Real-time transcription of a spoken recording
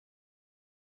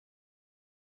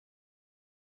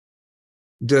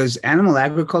Does animal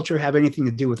agriculture have anything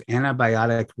to do with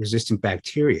antibiotic-resistant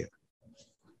bacteria?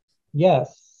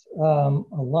 Yes, a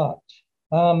lot.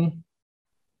 All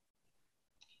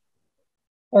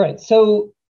right,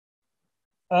 so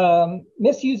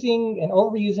misusing and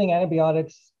overusing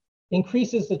antibiotics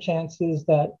increases the chances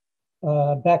that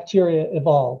bacteria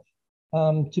evolve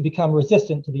to become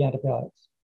resistant to the antibiotics.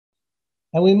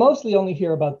 And we mostly only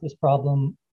hear about this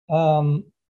problem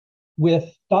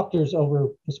with doctors over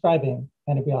prescribing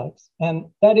antibiotics. And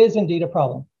that is indeed a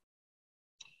problem.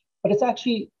 But it's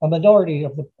actually a minority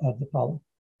of the problem.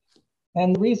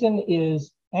 And the reason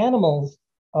is animals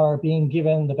are being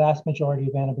given the vast majority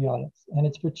of antibiotics. And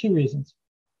it's for two reasons.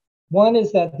 One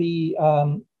is that the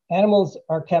animals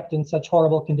are kept in such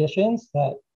horrible conditions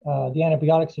that the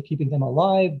antibiotics are keeping them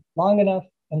alive long enough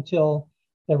until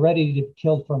they're ready to be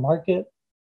killed for market.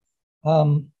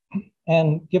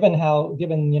 And given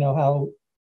how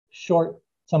short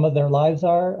some of their lives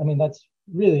are, I mean, that's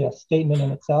really a statement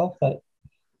in itself that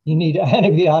you need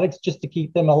antibiotics just to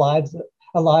keep them alive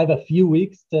a few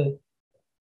weeks to,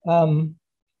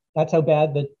 that's how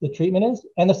bad the treatment is.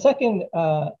 And the second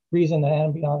reason that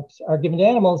antibiotics are given to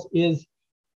animals is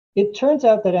it turns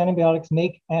out that antibiotics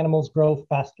make animals grow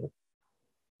faster.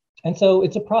 And so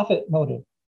it's a profit motive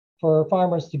for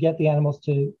farmers to get the animals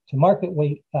to market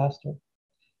weight faster.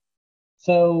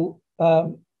 So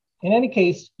in any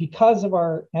case, because of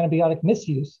our antibiotic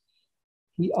misuse,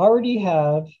 we already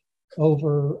have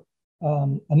over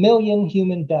 1 million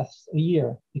human deaths a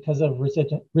year because of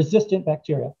resistant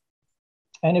bacteria.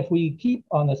 And if we keep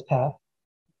on this path,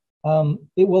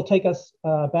 it will take us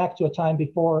back to a time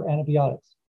before antibiotics.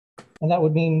 And that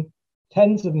would mean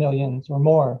tens of millions or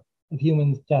more of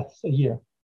human deaths a year.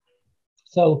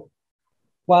 So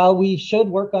while we should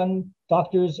work on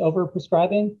doctors over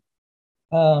prescribing,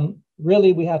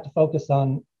 really we have to focus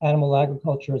on animal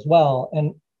agriculture as well.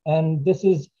 And this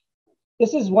is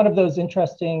one of those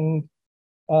interesting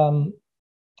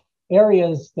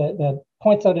areas that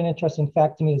points out an interesting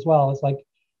fact to me as well. Is like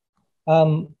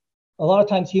a lot of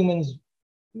times humans,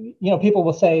 people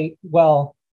will say,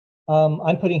 well,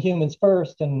 I'm putting humans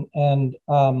first, and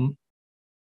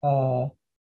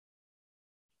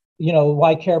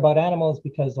why care about animals?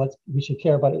 Because we should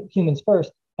care about humans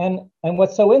first. And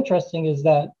what's so interesting is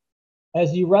that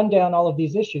as you run down all of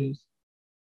these issues,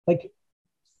 like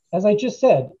as I just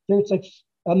said, there's like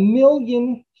 1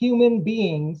 million human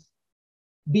beings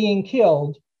being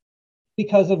killed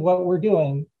because of what we're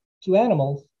doing to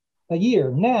animals a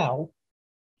year now,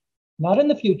 not in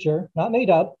the future, not made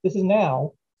up. This is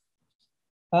now.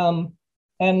 And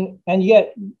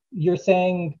yet you're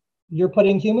saying you're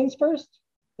putting humans first?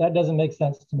 That doesn't make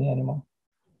sense to me anymore.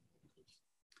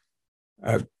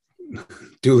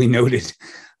 Duly noted.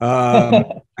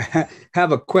 I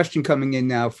have a question coming in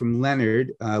now from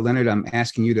Leonard. Leonard, I'm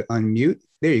asking you to unmute.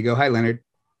 There you go. Hi, Leonard.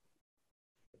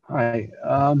 Hi.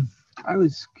 I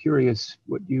was curious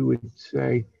what you would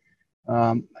say.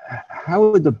 How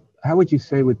would you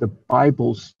say what the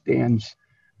Bible stands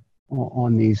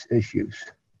on these issues?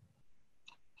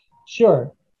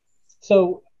 Sure.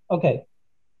 So, okay.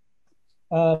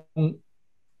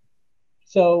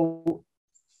 So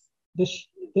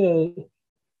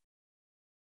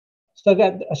I've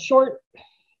got a short,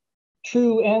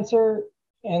 true answer,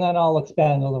 and then I'll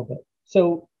expand a little bit.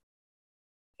 So,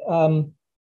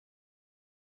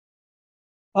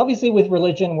 obviously, with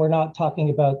religion, we're not talking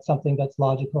about something that's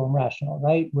logical and rational,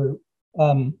 right? We're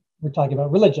talking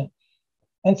about religion,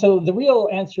 and so the real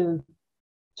answer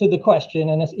to the question,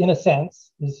 and in a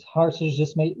sense, as harsh as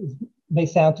this may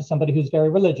sound to somebody who's very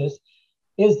religious,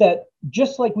 is that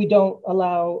just like we don't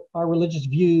allow our religious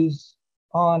views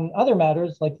on other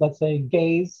matters, like let's say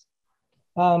gays,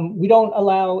 we don't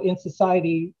allow in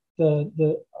society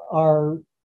our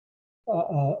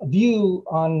view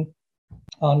on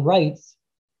rights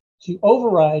to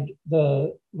override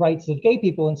the rights of gay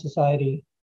people in society.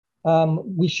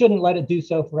 We shouldn't let it do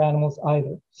so for animals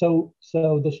either. So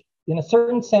in a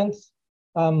certain sense,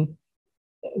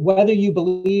 whether you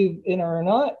believe in it or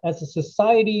not, as a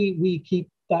society, we keep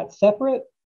that separate,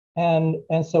 and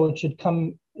so it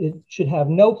should have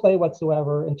no play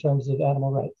whatsoever in terms of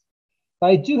animal rights. But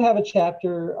I do have a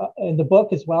chapter in the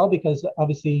book as well, because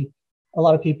obviously a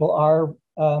lot of people are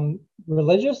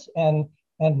religious, and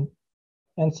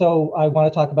so I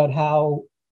want to talk about how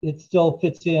it still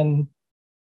fits in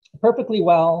perfectly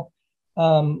well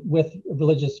with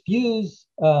religious views,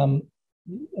 and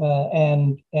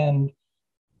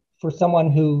for someone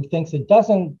who thinks it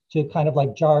doesn't, to kind of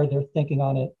like jar their thinking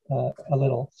on it a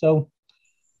little. So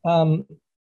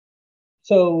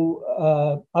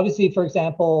obviously, for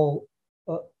example,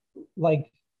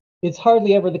 like it's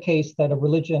hardly ever the case that a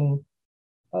religion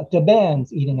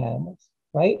demands eating animals,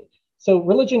 right? So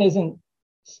religion isn't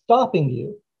stopping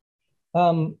you.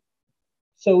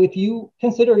 So if you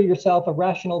consider yourself a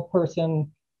rational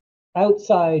person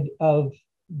outside of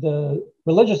the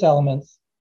religious elements,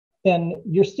 then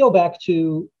you're still back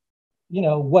to,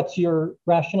 what's your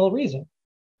rational reason?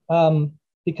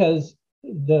 Because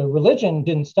the religion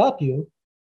didn't stop you.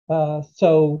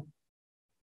 So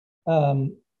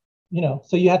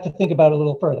you have to think about it a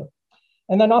little further.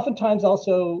 And then oftentimes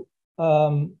also,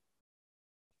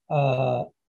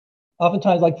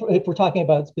 oftentimes, like if we're talking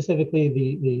about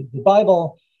specifically the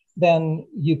Bible, then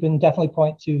you can definitely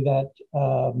point to that,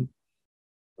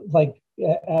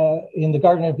 in the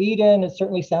Garden of Eden, it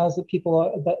certainly sounds that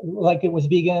people that like it was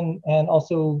vegan, and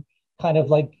also kind of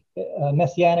like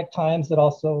messianic times that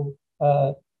also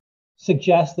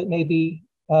suggest that maybe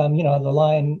the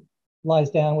lion lies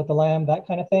down with the lamb, that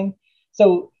kind of thing.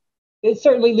 So it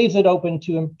certainly leaves it open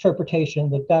to interpretation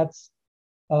that that's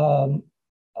the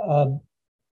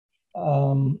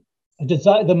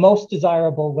most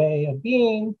desirable way of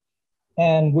being,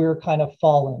 and we're kind of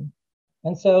fallen.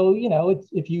 And so,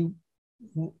 if you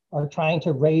are trying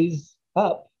to raise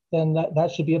up, then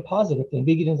that should be a positive thing.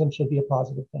 Veganism should be a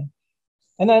positive thing.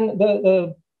 And then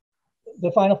the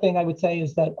final thing I would say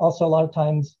is that also a lot of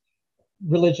times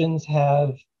religions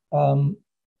have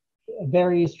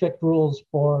very strict rules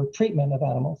for treatment of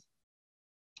animals.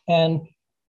 And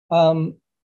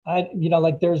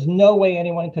there's no way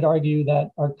anyone could argue that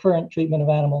our current treatment of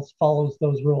animals follows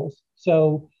those rules.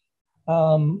 So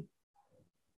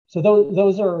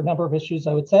those are a number of issues,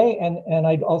 I would say, and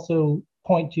I'd also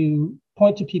point to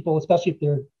people, especially if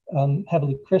they're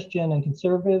heavily Christian and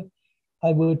conservative.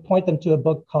 I would point them to a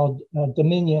book called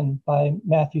Dominion by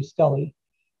Matthew Scully.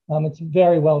 It's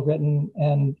very well written,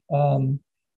 and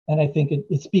I think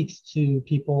it speaks to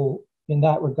people in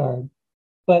that regard.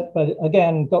 But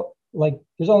again,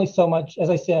 there's only so much, as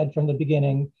I said from the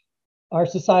beginning, our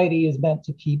society is meant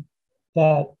to keep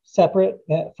that separate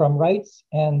from rights,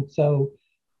 and so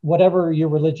whatever your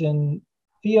religion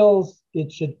feels,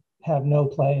 it should have no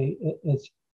play as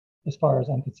far as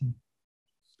I'm concerned.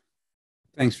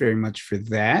 Thanks very much for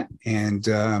that. And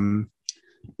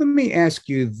let me ask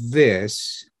you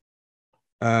this.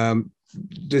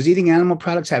 Does eating animal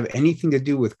products have anything to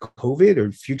do with COVID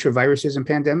or future viruses and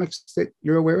pandemics that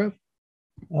you're aware of?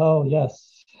 Oh,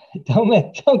 yes.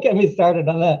 Don't get me started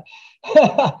on that.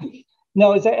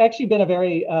 No, it's actually been a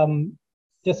very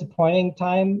disappointing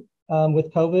time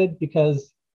with COVID,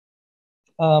 because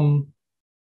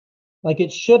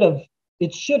it should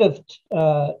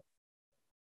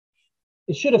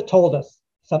have told us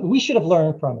something. We should have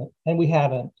learned from it, and we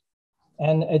haven't.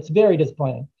 And it's very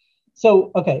disappointing.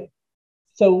 So, okay.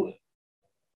 So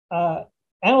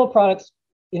animal products,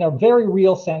 in a very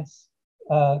real sense,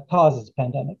 causes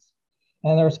pandemics.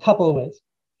 And there's a couple of ways.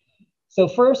 So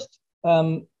first,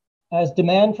 as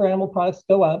demand for animal products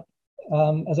go up,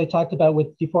 as I talked about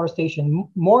with deforestation,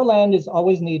 more land is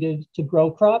always needed to grow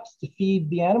crops, to feed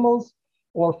the animals,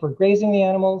 or for grazing the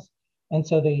animals. And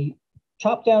so they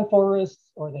chop down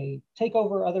forests, or they take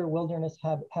over other wilderness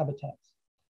habitats.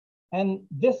 And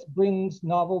this brings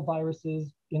novel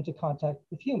viruses into contact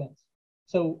with humans.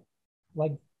 So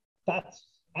that's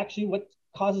actually what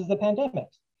causes the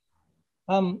pandemics.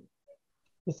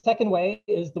 The second way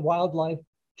is the wildlife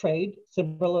trade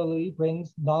similarly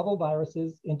brings novel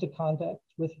viruses into contact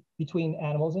between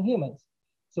animals and humans.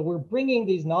 So we're bringing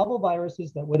these novel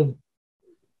viruses that would have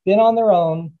been on their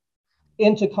own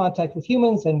into contact with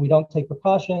humans, and we don't take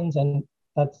precautions, and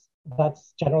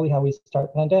that's generally how we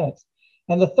start pandemics.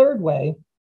 And the third way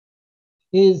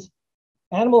is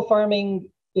animal farming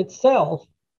itself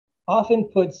often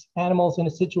puts animals in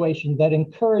a situation that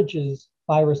encourages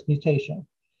virus mutation.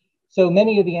 So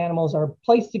many of the animals are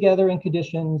placed together in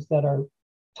conditions that are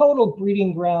total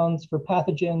breeding grounds for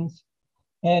pathogens,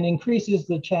 and increases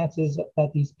the chances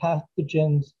that these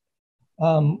pathogens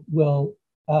will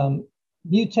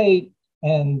mutate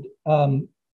and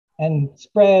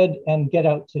spread and get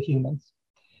out to humans.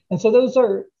 And so those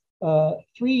are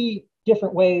three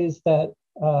different ways that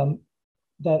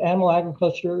animal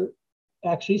agriculture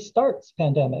actually starts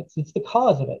pandemics. It's the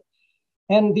cause of it.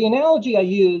 And the analogy I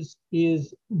use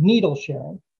is needle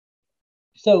sharing.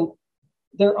 So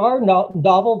there are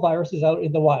novel viruses out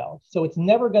in the wild. So it's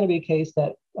never going to be a case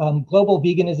that global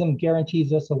veganism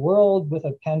guarantees us a world with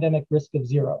a pandemic risk of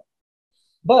 0.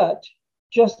 But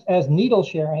just as needle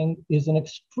sharing is an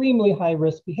extremely high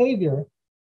risk behavior,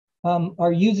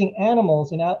 are using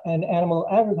animals and animal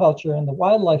agriculture and the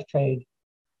wildlife trade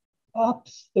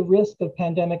ups the risk of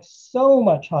pandemics so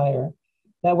much higher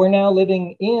that we're now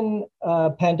living in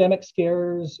pandemic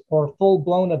scares or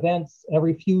full-blown events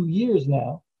every few years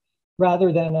now,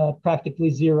 rather than a practically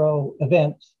zero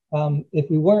event if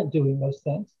we weren't doing those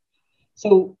things.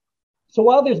 So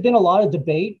while there's been a lot of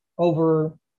debate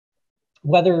over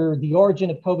whether the origin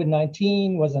of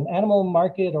COVID-19 was an animal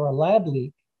market or a lab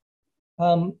leak,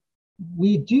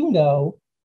 we do know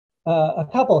a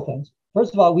couple of things.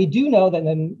 First of all, we do know that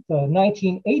the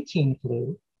 1918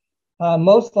 flu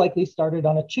most likely started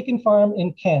on a chicken farm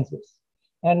in Kansas.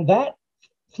 And that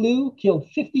flu killed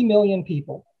 50 million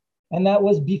people. And that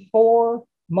was before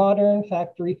modern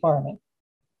factory farming.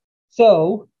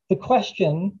 So the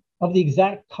question of the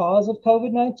exact cause of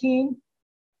COVID-19,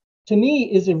 to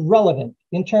me, is irrelevant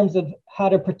in terms of how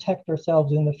to protect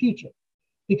ourselves in the future.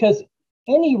 Because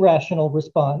any rational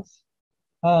response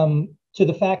to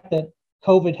the fact that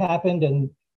COVID happened and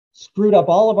screwed up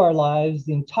all of our lives,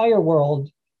 the entire world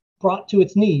brought to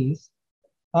its knees,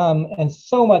 and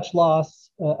so much loss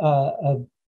of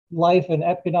life and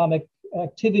economic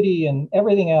activity and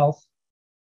everything else,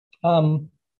 and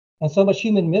so much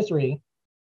human misery,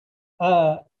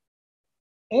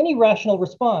 any rational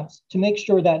response to make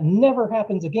sure that never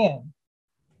happens again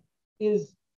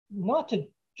is not to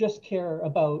just care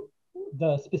about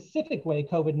the specific way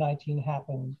COVID-19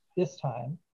 happened this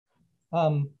time,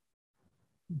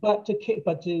 but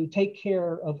to take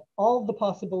care of all the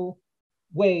possible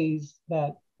ways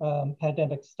that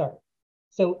pandemics start.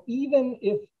 So even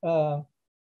if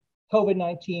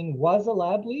COVID-19 was a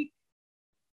lab leak,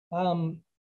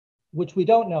 which we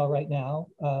don't know right now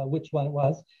which one it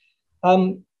was,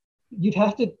 you'd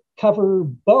have to cover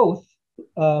both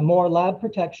more lab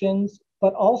protections,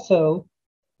 but also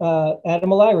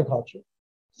animal agriculture.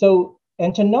 So,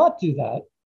 and to not do that,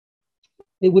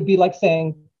 it would be like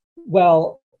saying,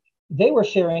 well, they were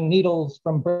sharing needles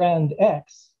from brand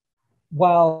X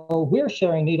while we're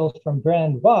sharing needles from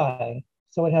brand Y,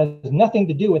 so it has nothing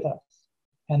to do with us.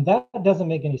 And that doesn't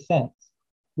make any sense.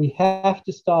 We have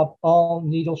to stop all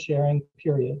needle sharing,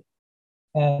 period.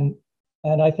 And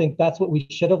I think that's what we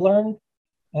should have learned,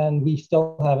 and we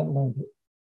still haven't learned it.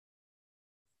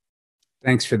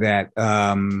 Thanks for that.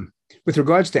 With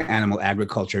regards to animal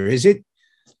agriculture, is it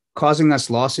causing us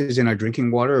losses in our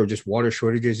drinking water or just water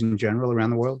shortages in general around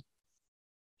the world?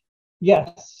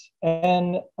 Yes,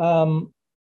 and the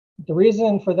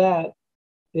reason for that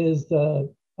is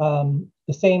the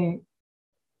same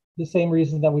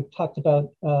reason that we've talked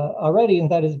about already, and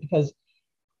that is because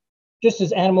just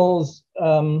as animals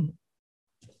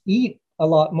eat a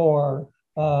lot more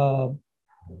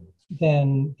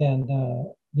than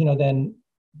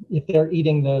if they're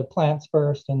eating the plants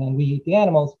first and then we eat the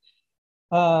animals,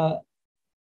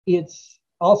 it's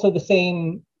also the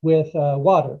same with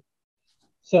water.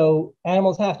 So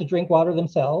animals have to drink water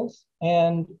themselves,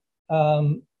 and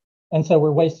so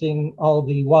we're wasting all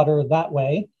the water that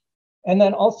way. And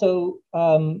then also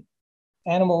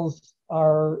animals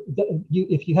are,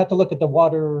 if you have to look at the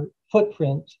water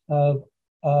footprint of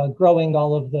growing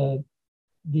all of the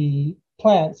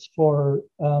plants for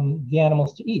the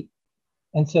animals to eat.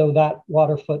 And so that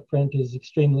water footprint is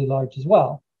extremely large as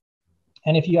well.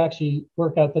 And if you actually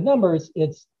work out the numbers,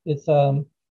 it's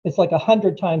like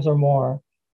 100 times or more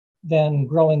than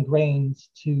growing grains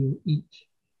to eat.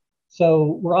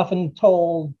 So we're often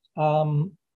told,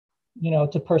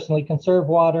 to personally conserve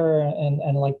water,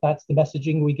 and like that's the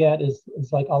messaging we get is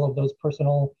like all of those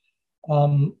personal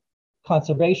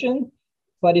conservation.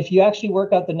 But if you actually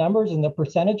work out the numbers and the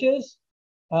percentages,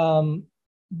 that's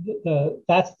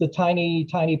the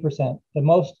tiny percent. The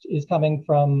most is coming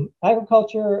from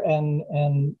agriculture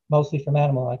and mostly from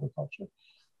animal agriculture.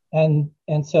 And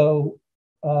so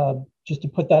just to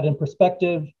put that in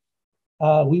perspective,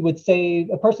 a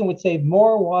person would save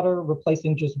more water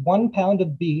replacing just 1 pound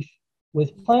of beef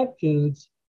with plant foods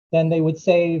than they would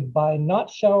save by not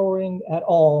showering at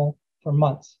all for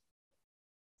months.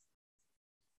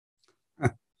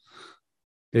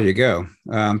 There you go.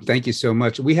 Thank you so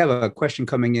much. We have a question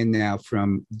coming in now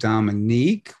from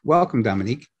Dominique. Welcome,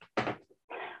 Dominique.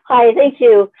 Hi, thank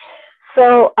you.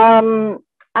 So I'm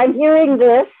hearing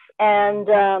this, and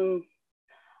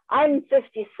I'm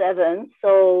 57,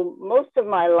 so most of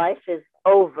my life is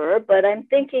over, but I'm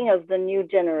thinking of the new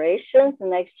generations, the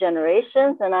next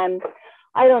generations, and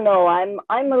I don't know,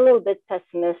 I'm a little bit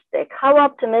pessimistic. How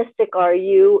optimistic are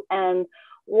you, and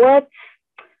what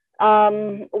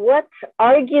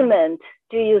argument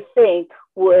do you think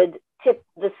would tip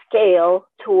the scale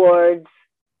towards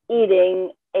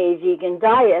eating a vegan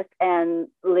diet and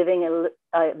living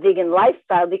a vegan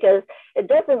lifestyle? Because it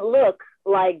doesn't look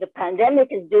like the pandemic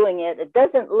is doing it. It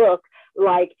doesn't look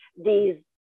like these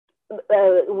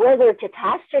weather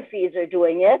catastrophes are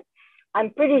doing it. I'm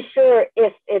pretty sure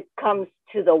if it comes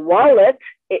to the wallet,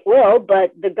 it will,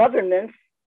 but the governments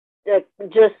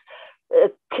just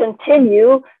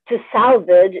continue to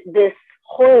salvage this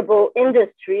horrible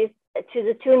industry to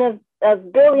the tune of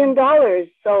 $1 billion.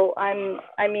 So I'm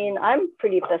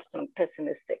pretty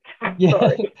pessimistic.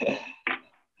 Yeah.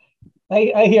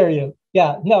 I hear you.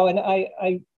 Yeah, no, and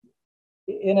I,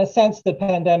 in a sense, the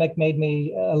pandemic made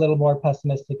me a little more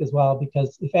pessimistic as well,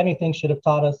 because if anything should have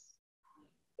taught us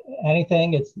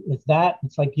anything, it's that.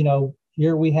 It's like,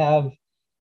 here we have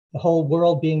the whole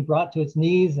world being brought to its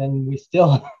knees, and we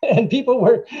still, and people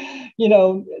were,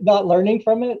 not learning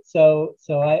from it. So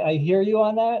I hear you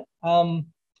on that.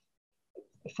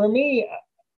 For me,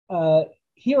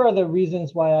 here are the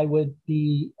reasons why I would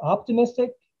be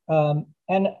optimistic.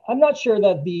 And I'm not sure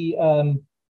that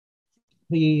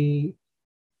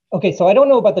okay, so I don't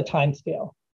know about the time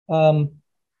scale.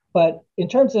 But in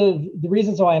terms of the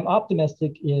reasons why I'm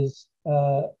optimistic is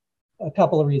a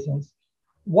couple of reasons.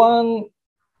 One,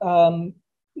 the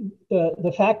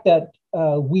fact that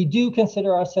we do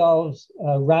consider ourselves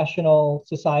a rational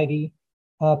society.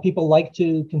 People like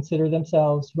to consider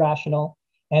themselves rational,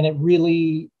 and it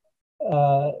really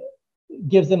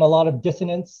gives them a lot of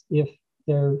dissonance if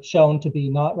they're shown to be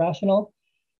not rational.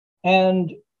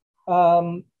 And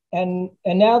now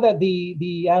that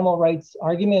the animal rights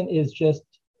argument is just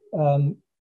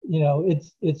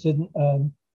it's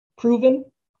proven,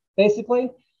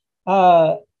 basically.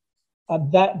 That's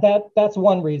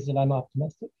one reason I'm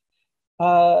optimistic.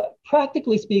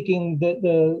 Practically speaking,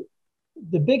 the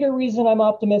bigger reason I'm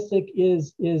optimistic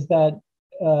is that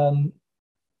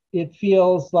it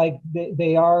feels like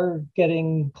they are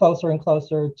getting closer and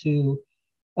closer to.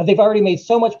 They've already made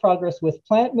so much progress with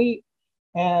plant meat,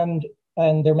 and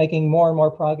they're making more and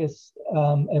more progress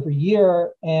every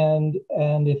year. And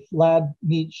if lab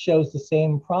meat shows the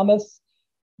same promise,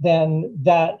 then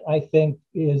that, I think,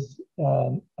 is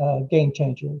a game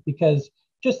changer. Because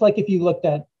just like if you looked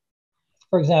at,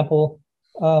 for example,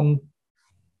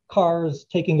 cars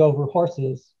taking over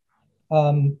horses,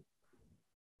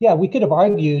 we could have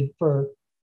argued for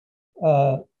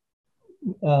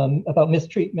about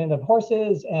mistreatment of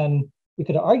horses, and we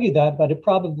could have argued that, but it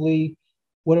probably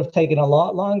would have taken a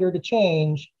lot longer to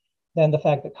change than the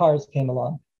fact that cars came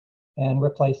along and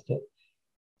replaced it.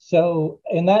 So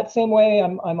in that same way,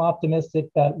 I'm optimistic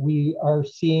that we are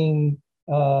seeing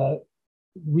a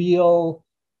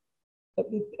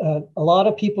lot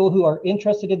of people who are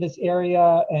interested in this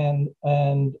area and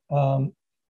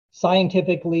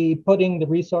scientifically putting the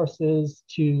resources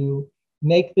to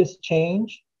make this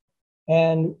change.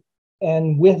 And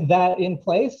with that in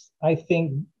place, I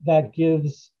think that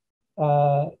gives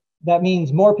that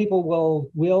means more people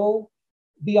will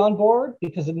be on board,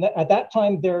 because at that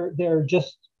time they're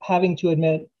just having to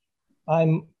admit,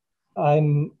 I'm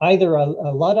either a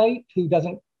Luddite who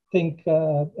doesn't think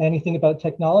anything about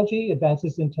technology,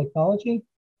 advances in technology,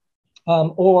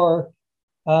 or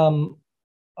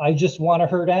I just want to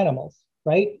herd animals,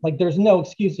 right? Like, there's no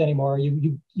excuse anymore.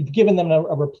 You've given them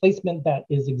a replacement that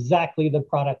is exactly the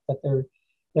product that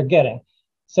they're getting.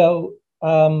 So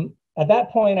at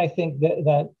that point, I think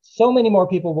that so many more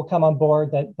people will come on board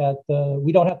that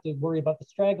we don't have to worry about the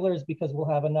stragglers, because we'll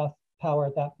have enough power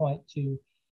at that point to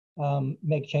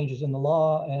make changes in the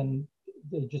law, and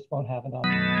they just won't have enough.